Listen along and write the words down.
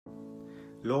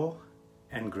Law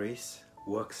and grace,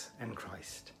 works and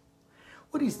Christ.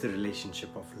 What is the relationship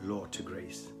of law to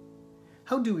grace?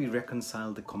 How do we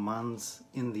reconcile the commands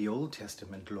in the Old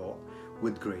Testament law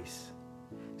with grace?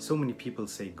 So many people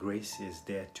say grace is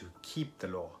there to keep the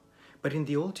law. But in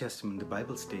the Old Testament, the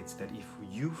Bible states that if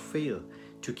you fail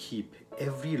to keep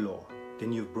every law,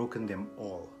 then you've broken them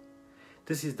all.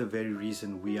 This is the very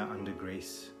reason we are under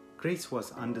grace. Grace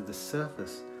was under the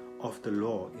surface of the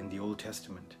law in the Old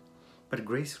Testament. But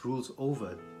grace rules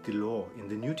over the law in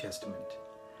the New Testament.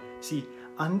 See,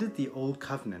 under the Old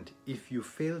Covenant, if you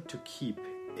failed to keep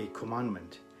a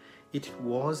commandment, it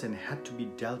was and had to be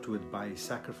dealt with by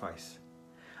sacrifice.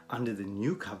 Under the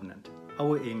New Covenant,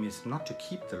 our aim is not to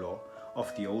keep the law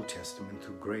of the Old Testament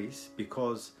through grace,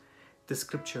 because the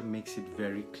scripture makes it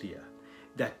very clear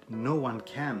that no one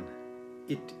can.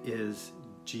 It is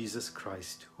Jesus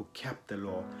Christ who kept the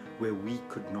law where we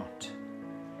could not.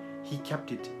 He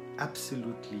kept it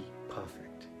absolutely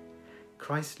perfect.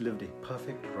 Christ lived a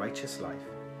perfect, righteous life,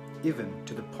 even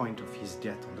to the point of his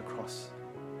death on the cross.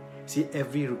 See,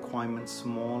 every requirement,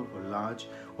 small or large,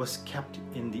 was kept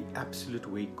in the absolute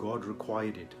way God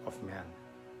required it of man.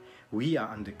 We are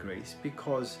under grace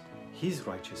because his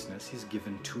righteousness is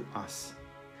given to us.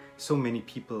 So many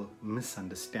people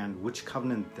misunderstand which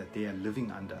covenant that they are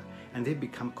living under, and they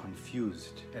become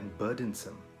confused and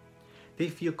burdensome. They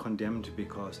feel condemned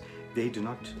because they do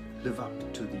not live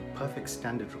up to the perfect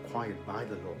standard required by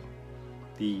the law.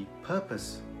 The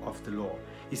purpose of the law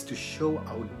is to show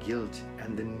our guilt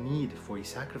and the need for a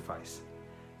sacrifice.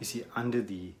 You see, under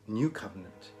the new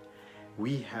covenant,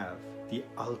 we have the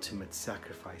ultimate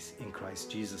sacrifice in Christ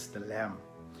Jesus, the Lamb.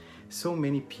 So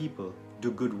many people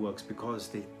do good works because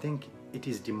they think it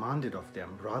is demanded of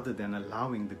them, rather than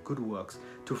allowing the good works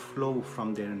to flow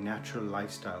from their natural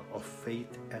lifestyle of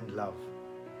faith and love.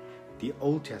 The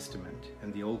Old Testament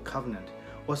and the Old Covenant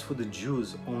was for the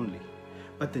Jews only,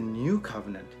 but the New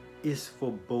Covenant is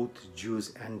for both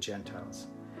Jews and Gentiles.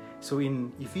 So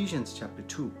in Ephesians chapter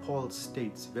 2, Paul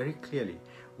states very clearly,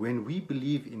 when we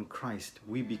believe in Christ,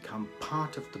 we become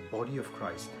part of the body of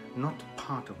Christ, not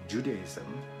part of Judaism.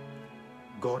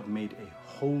 God made a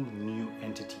whole new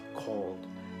entity called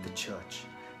the church,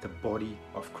 the body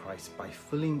of Christ, by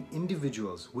filling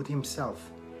individuals with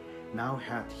himself. Now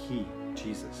hath he,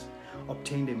 Jesus,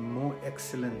 obtained a more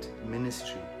excellent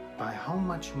ministry, by how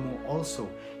much more also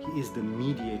he is the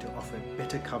mediator of a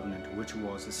better covenant, which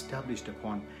was established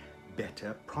upon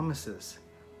better promises.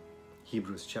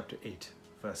 Hebrews chapter 8,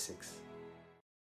 verse 6.